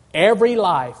 Every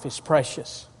life is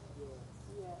precious.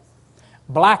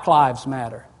 Black lives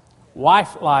matter.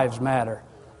 White lives matter.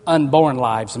 Unborn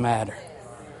lives matter.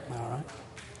 All right?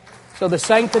 So the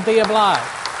sanctity of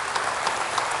life.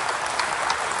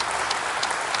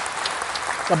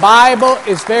 The Bible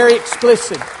is very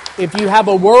explicit. If you have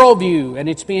a worldview, and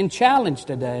it's being challenged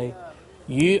today,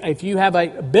 if you have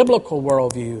a biblical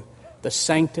worldview, the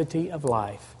sanctity of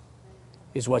life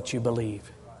is what you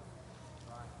believe.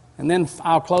 And then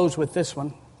I'll close with this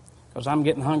one, because I'm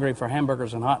getting hungry for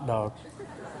hamburgers and hot dogs.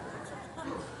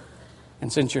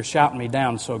 And since you're shouting me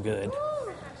down so good,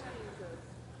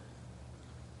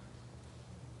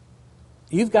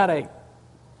 you've got a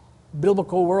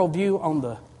biblical worldview on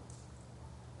the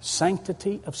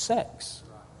sanctity of sex.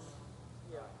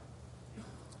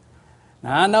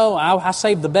 Now, I know I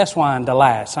saved the best wine to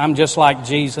last. I'm just like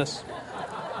Jesus.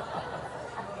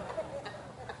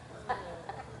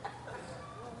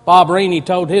 Bob Reaney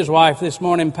told his wife this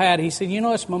morning, Pat, he said,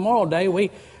 it's Memorial Day. We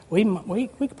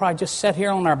could probably just sit here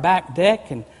on our back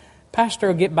deck and Pastor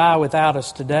will get by without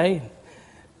us today.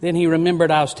 Then he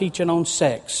remembered I was teaching on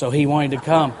sex, so he wanted to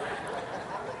come.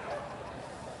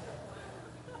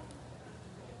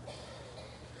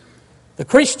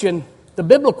 The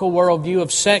biblical worldview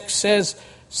of sex says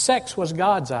sex was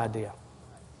God's idea.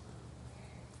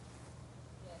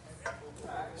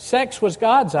 Sex was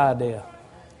God's idea.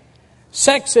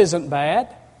 Sex isn't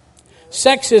bad.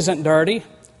 Sex isn't dirty.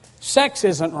 Sex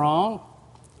isn't wrong.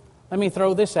 Let me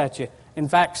throw this at you. In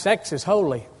fact, sex is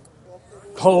holy.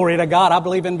 Glory to God. I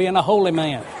believe in being a holy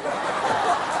man.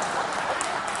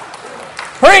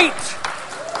 Preach!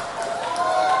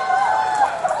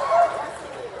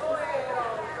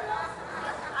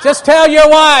 Just tell your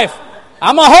wife,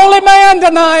 I'm a holy man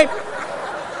tonight.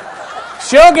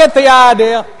 She'll get the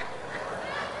idea.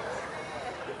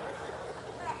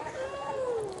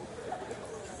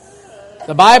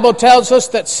 The Bible tells us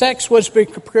that sex was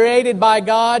created by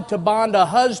God to bond a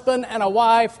husband and a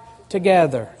wife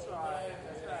together.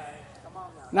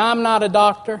 Now, I'm not a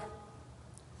doctor.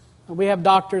 We have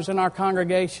doctors in our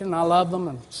congregation. I love them.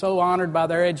 I'm so honored by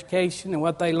their education and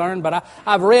what they learned. But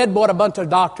I've read what a bunch of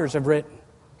doctors have written.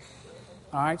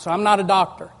 All right, so I'm not a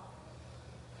doctor.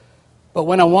 But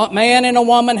when a man and a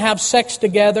woman have sex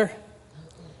together,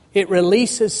 it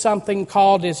releases something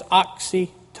called as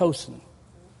oxytocin.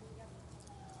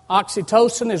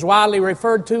 Oxytocin is widely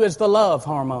referred to as the love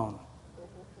hormone.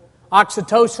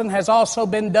 Oxytocin has also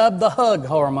been dubbed the hug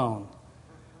hormone,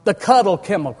 the cuddle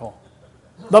chemical,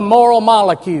 the moral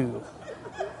molecule,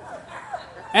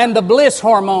 and the bliss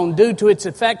hormone due to its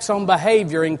effects on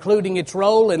behavior, including its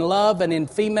role in love and in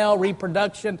female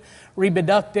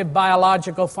reproductive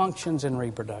biological functions in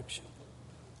reproduction.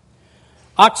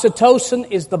 Oxytocin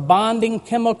is the bonding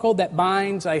chemical that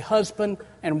binds a husband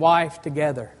and wife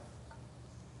together.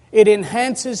 It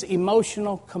enhances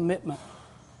emotional commitment.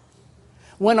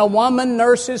 When a woman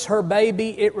nurses her baby,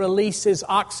 it releases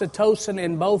oxytocin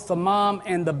in both the mom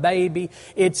and the baby.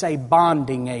 It's a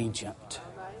bonding agent.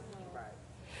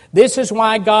 This is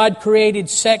why God created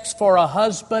sex for a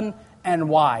husband and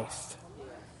wife.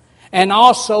 And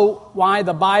also why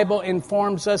the Bible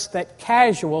informs us that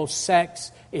casual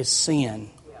sex is sin.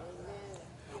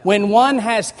 When one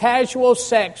has casual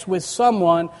sex with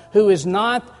someone who is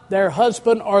not their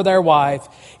husband or their wife,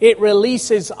 it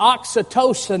releases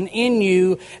oxytocin in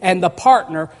you and the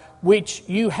partner which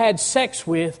you had sex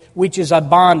with, which is a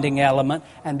bonding element,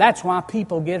 and that's why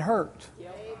people get hurt.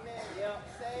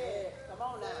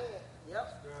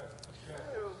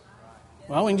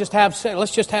 Well, we can just have sex.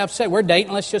 Let's just have sex. We're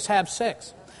dating. Let's just have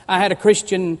sex. I had a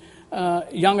Christian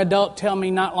young adult tell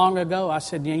me not long ago. I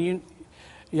said,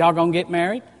 y'all gonna get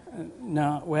married?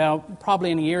 No. Well,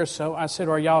 probably in a year or so. I said,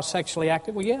 are y'all sexually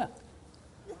active? Well, yeah.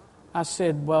 I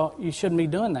said, well, you shouldn't be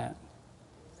doing that.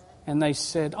 And they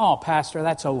said, oh, Pastor,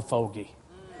 that's old fogey.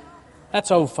 That's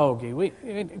old fogey.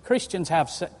 Christians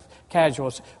have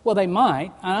casual. Well, they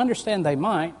might. I understand they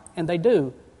might, and they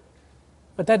do.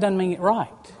 But that doesn't mean it right.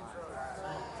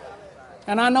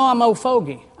 And I know I'm old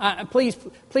fogey.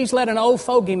 Please let an old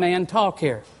fogey man talk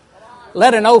here.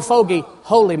 Let an old fogey,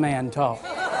 holy man talk.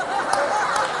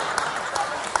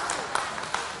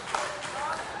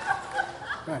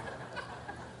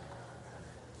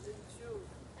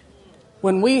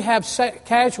 When we have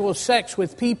casual sex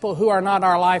with people who are not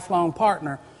our lifelong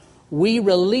partner, we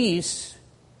release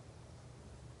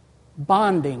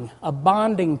bonding. A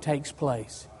bonding takes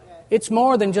place. It's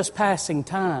more than just passing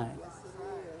time.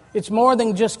 It's more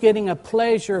than just getting a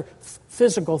pleasure,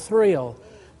 physical thrill.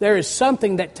 There is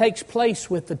something that takes place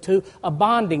with the two. A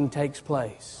bonding takes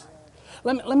place.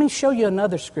 Let me show you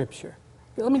another scripture.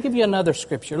 Let me give you another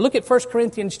scripture. Look at 1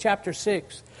 Corinthians chapter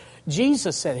 6.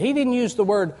 Jesus said, he didn't use the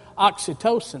word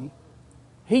oxytocin.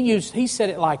 He said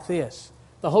it like this.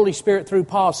 The Holy Spirit through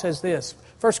Paul says this.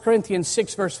 1 Corinthians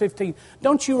 6 verse 15.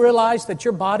 Don't you realize that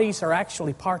your bodies are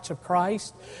actually parts of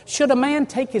Christ? Should a man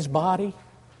take his body,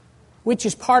 which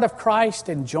is part of Christ,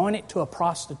 and join it to a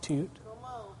prostitute?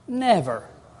 Never.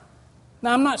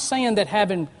 Now, I'm not saying that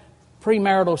having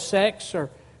premarital sex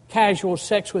or casual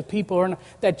sex with people, or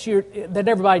that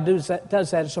everybody does that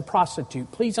as a prostitute.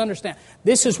 Please understand,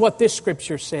 this is what this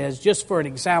scripture says, just for an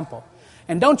example.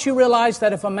 And don't you realize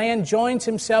that if a man joins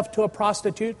himself to a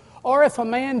prostitute, or if a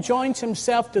man joins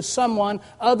himself to someone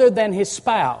other than his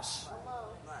spouse,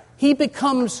 he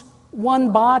becomes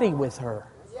one body with her.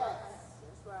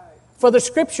 For the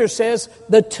scripture says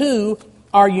the two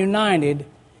are united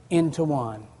into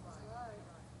one.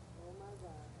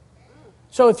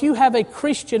 So if you have a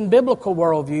Christian biblical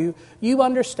worldview, you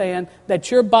understand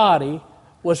that your body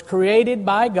was created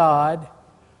by God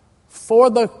for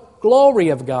the glory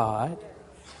of God,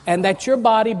 and that your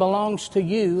body belongs to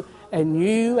you, and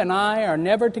you and I are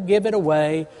never to give it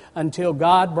away until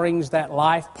God brings that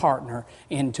life partner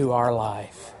into our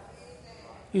life.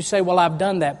 You say, well, I've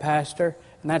done that, Pastor,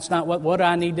 and that's not what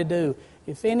I need to do.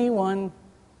 If anyone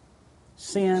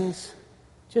sins,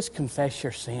 just confess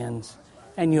your sins,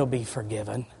 and you'll be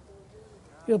forgiven.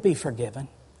 You'll be forgiven.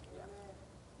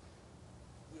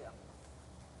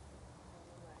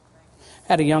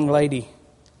 Had a young lady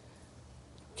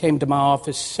came to my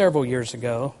office several years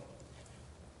ago,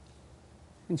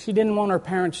 and she didn't want her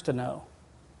parents to know.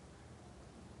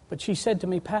 But she said to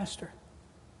me, Pastor,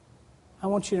 I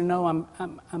want you to know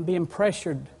I'm being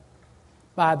pressured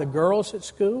by the girls at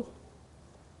school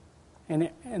and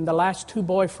the last two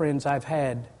boyfriends I've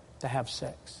had to have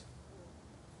sex.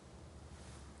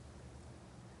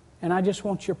 And I just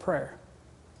want your prayer.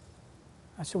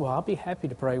 I said, well, I'll be happy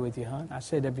to pray with you, hon. I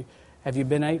said, have you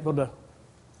been able to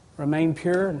remain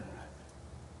pure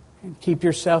and keep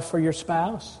yourself for your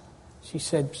spouse? She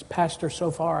said, Pastor, so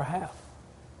far I have.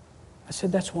 I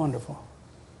said, that's wonderful.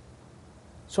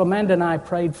 So Amanda and I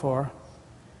prayed for her.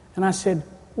 And I said,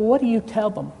 well, what do you tell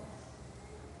them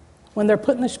when they're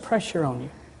putting this pressure on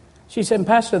you? She said,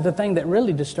 Pastor, the thing that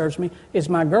really disturbs me is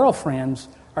my girlfriends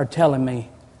are telling me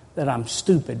that I'm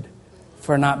stupid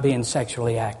for not being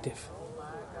sexually active.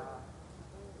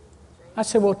 I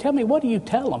said, well, tell me, what do you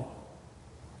tell them?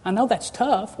 I know that's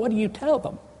tough. What do you tell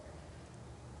them?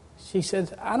 She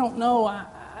said, I don't know.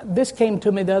 This came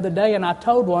to me the other day, and I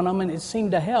told one of them, and it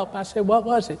seemed to help. I said, what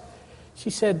was it? She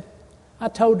said, I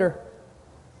told her,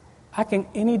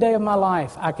 any day of my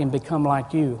life, I can become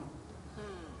like you.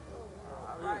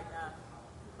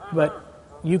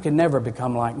 But you can never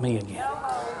become like me again.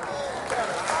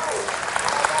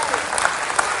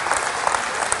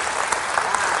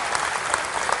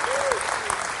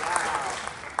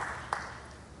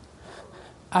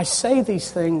 I say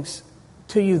these things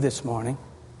to you this morning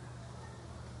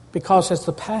because as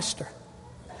the pastor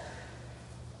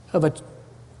of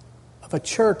a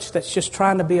church that's just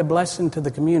trying to be a blessing to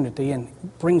the community and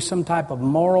bring some type of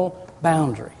moral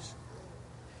boundaries,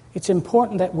 it's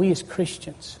important that we as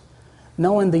Christians,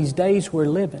 knowing these days we're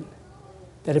living,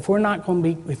 that if we're not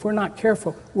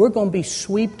careful, we're going to be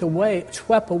swept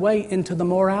away into the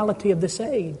morality of this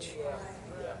age.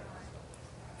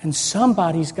 And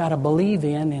somebody's got to believe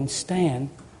in and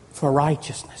stand for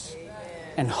righteousness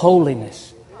and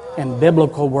holiness and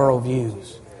biblical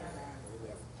worldviews.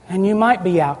 And you might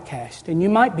be outcast and you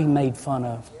might be made fun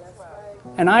of.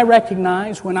 And I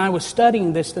recognize when I was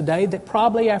studying this today that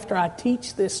probably after I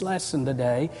teach this lesson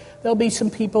today, there'll be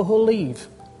some people who'll leave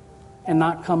and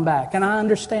not come back. And I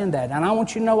understand that. And I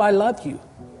want you to know I love you.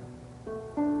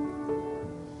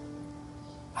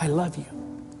 I love you.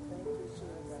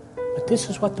 But this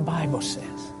is what the Bible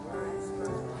says.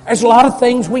 There's a lot of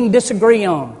things we can disagree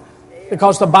on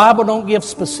because the Bible don't give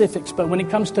specifics. But when it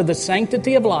comes to the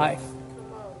sanctity of life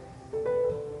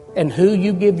and who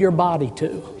you give your body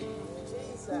to,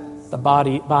 the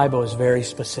Bible is very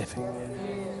specific.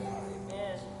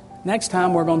 Next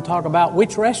time we're going to talk about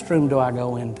which restroom do I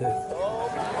go into.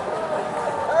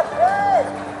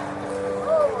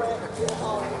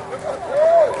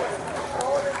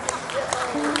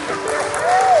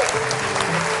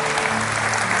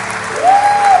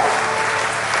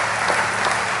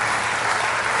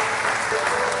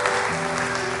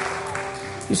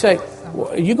 You say, well,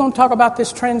 are you going to talk about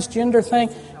this transgender thing?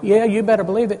 Yeah, you better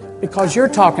believe it, because you're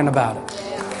talking about it.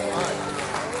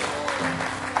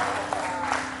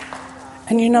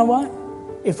 And you know what?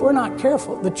 If we're not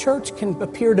careful, the church can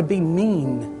appear to be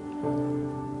mean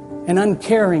and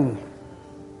uncaring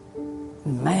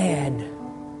and mad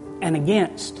and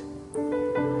against.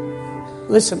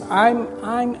 Listen,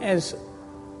 I'm as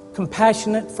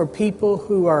compassionate for people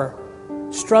who are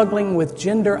struggling with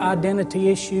gender identity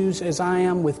issues as I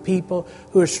am with people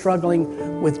who are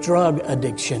struggling with drug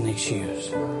addiction issues.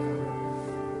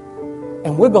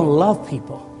 And we're going to love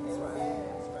people.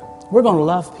 We're going to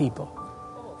love people.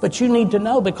 But you need to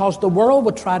know, because the world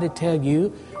will try to tell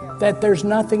you that there's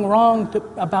nothing wrong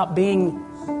about being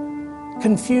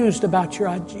confused about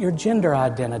your gender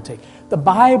identity. The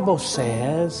Bible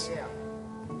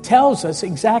tells us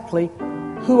exactly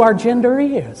who our gender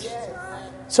is.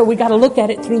 So we got to look at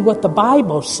it through what the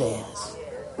Bible says.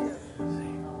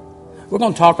 We're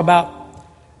going to talk about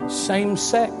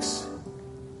same-sex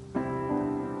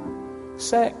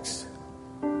sex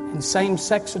and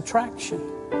same-sex attraction.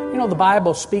 You know, the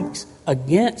Bible speaks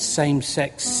against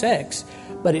same-sex sex,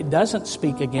 but it doesn't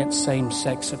speak against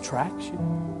same-sex attraction.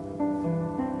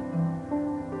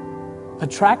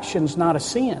 Attraction's not a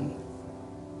sin.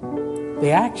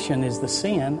 The action is the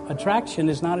sin. Attraction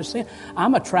is not a sin.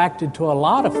 I'm attracted to a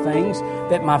lot of things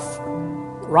that my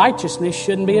righteousness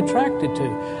shouldn't be attracted to.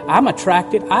 I'm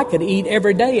attracted. I could eat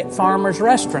every day at Farmer's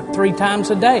Restaurant 3 times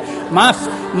a day. My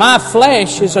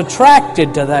flesh is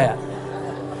attracted to that.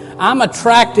 I'm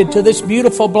attracted to this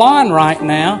beautiful blonde right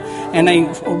now, and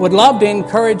I would love to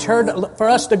encourage her for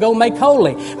us to go make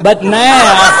holy. But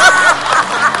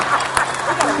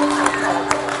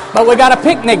we got a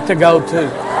picnic to go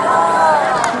to.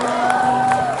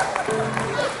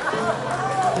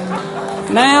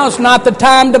 Now's not the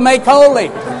time to make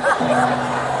holy.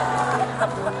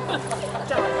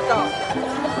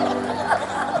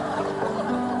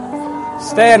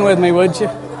 Stand with me, would you?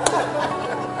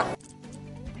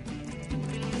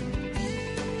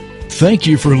 Thank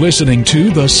you for listening to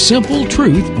The Simple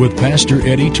Truth with Pastor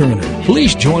Eddie Turner.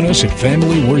 Please join us at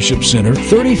Family Worship Center,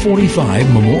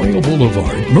 3045 Memorial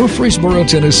Boulevard, Murfreesboro,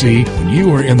 Tennessee, when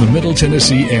you are in the Middle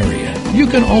Tennessee area. You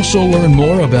can also learn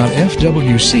more about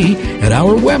FWC at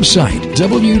our website,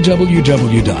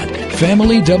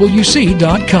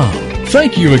 www.familywc.com.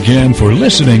 Thank you again for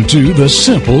listening to The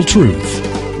Simple Truth.